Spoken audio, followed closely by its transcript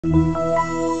Take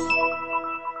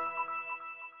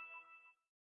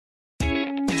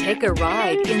a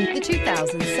ride in the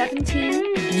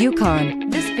 2017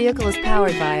 Yukon. This vehicle is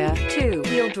powered by a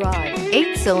 2-wheel drive,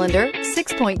 8-cylinder,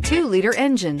 6.2-liter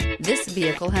engine. This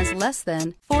vehicle has less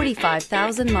than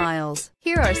 45,000 miles.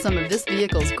 Here are some of this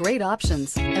vehicle's great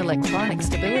options: electronic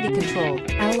stability control,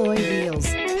 alloy wheels,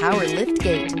 power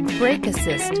liftgate, brake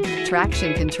assist,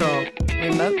 traction control,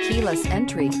 remote keyless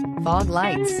entry, fog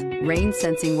lights, rain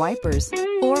sensing wipers,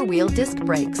 4-wheel disc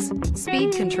brakes,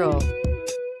 speed control.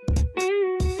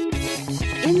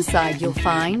 Inside you'll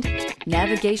find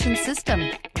navigation system,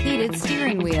 heated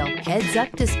steering wheel,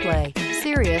 heads-up display,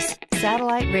 Sirius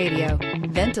satellite radio,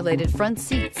 ventilated front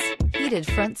seats, heated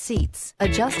front seats,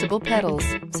 adjustable pedals,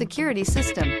 security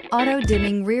system,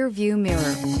 auto-dimming rear view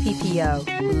mirror,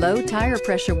 PPO, low tire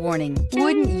pressure warning.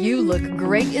 Wouldn't you look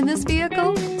great in this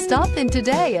vehicle? Stop in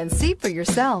today and see for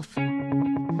yourself.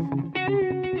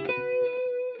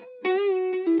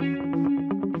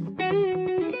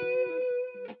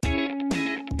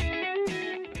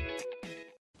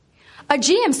 A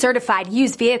GM-certified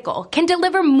used vehicle can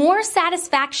deliver more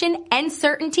satisfaction and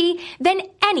certainty than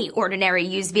any ordinary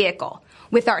used vehicle.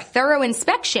 With our thorough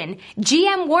inspection,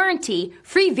 GM warranty,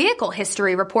 free vehicle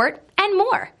history report, and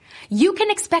more. You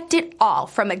can expect it all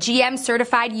from a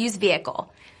GM-certified used vehicle.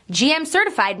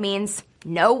 GM-certified means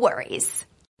no worries.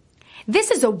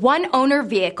 This is a one-owner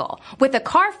vehicle with a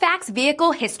Carfax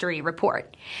Vehicle History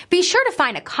Report. Be sure to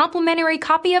find a complimentary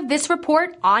copy of this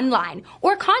report online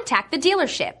or contact the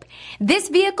dealership. This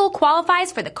vehicle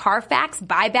qualifies for the Carfax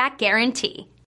Buyback Guarantee.